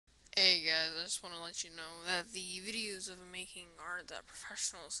Hey guys, I just want to let you know that the videos of I'm making aren't that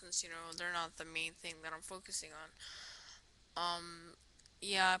professional since, they're not the main thing that I'm focusing on.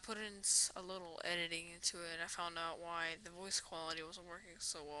 Yeah, I put in a little editing into it. I found out why the voice quality wasn't working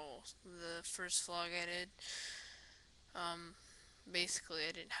so well. The first vlog I did, um, basically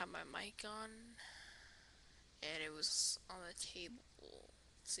I didn't have my mic on and it was on the table.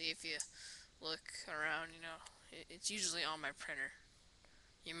 See if you look around, it's usually on my printer.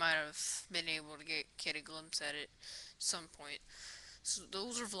 You might have been able to get a glimpse at it some point. So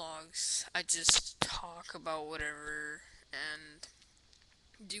those are vlogs. I just talk about whatever and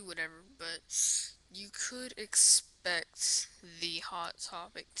do whatever, but you could expect the hot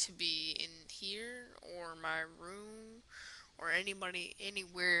topic to be in here or my room or anybody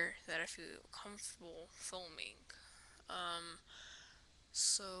anywhere that I feel comfortable filming. Um,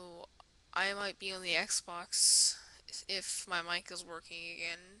 so I might be on the Xbox if my mic is working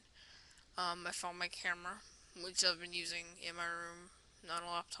again. I found my camera, which I've been using in my room, not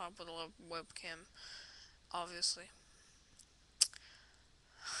a laptop with a webcam, obviously.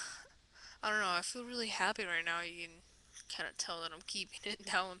 I don't know, I feel really happy right now. You can kind of tell that I'm keeping it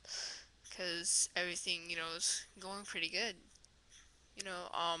down because everything, is going pretty good. You know,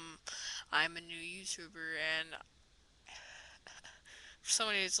 um, I'm a new YouTuber and for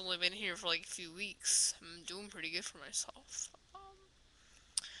somebody that's only been here for like a few weeks, I'm doing pretty good for myself.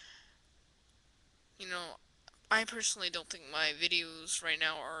 You know, I personally don't think my videos right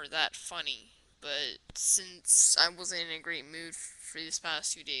now are that funny, but since I wasn't in a great mood for these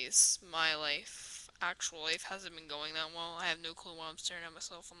past 2 days, my actual life, hasn't been going that well. I have no clue why I'm staring at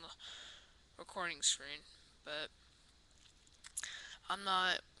myself on the recording screen, but I'm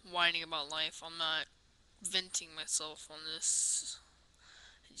not whining about life. I'm not venting myself on this.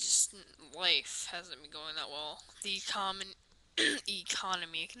 Just life hasn't been going that well. The common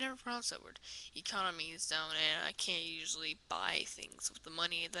economy, I can never pronounce that word. Economy is down, and I can't usually buy things with the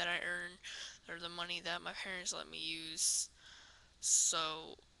money that I earn or the money that my parents let me use.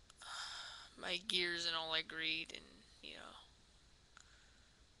 So my gears and all I greed, and you know,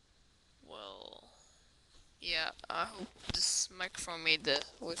 well, yeah. I hope this microphone made the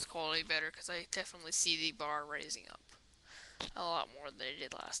voice quality better because I definitely see the bar raising up a lot more than it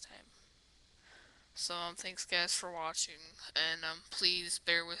did last time. So thanks guys for watching, and please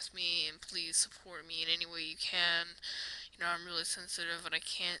bear with me and please support me in any way you can. I'm really sensitive and I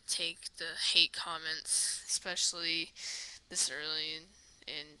can't take the hate comments, especially this early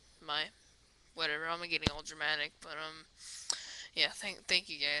in my whatever. I'm getting all dramatic, but yeah, thank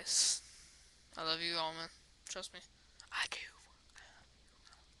you guys. I love you all, man. Trust me, I do.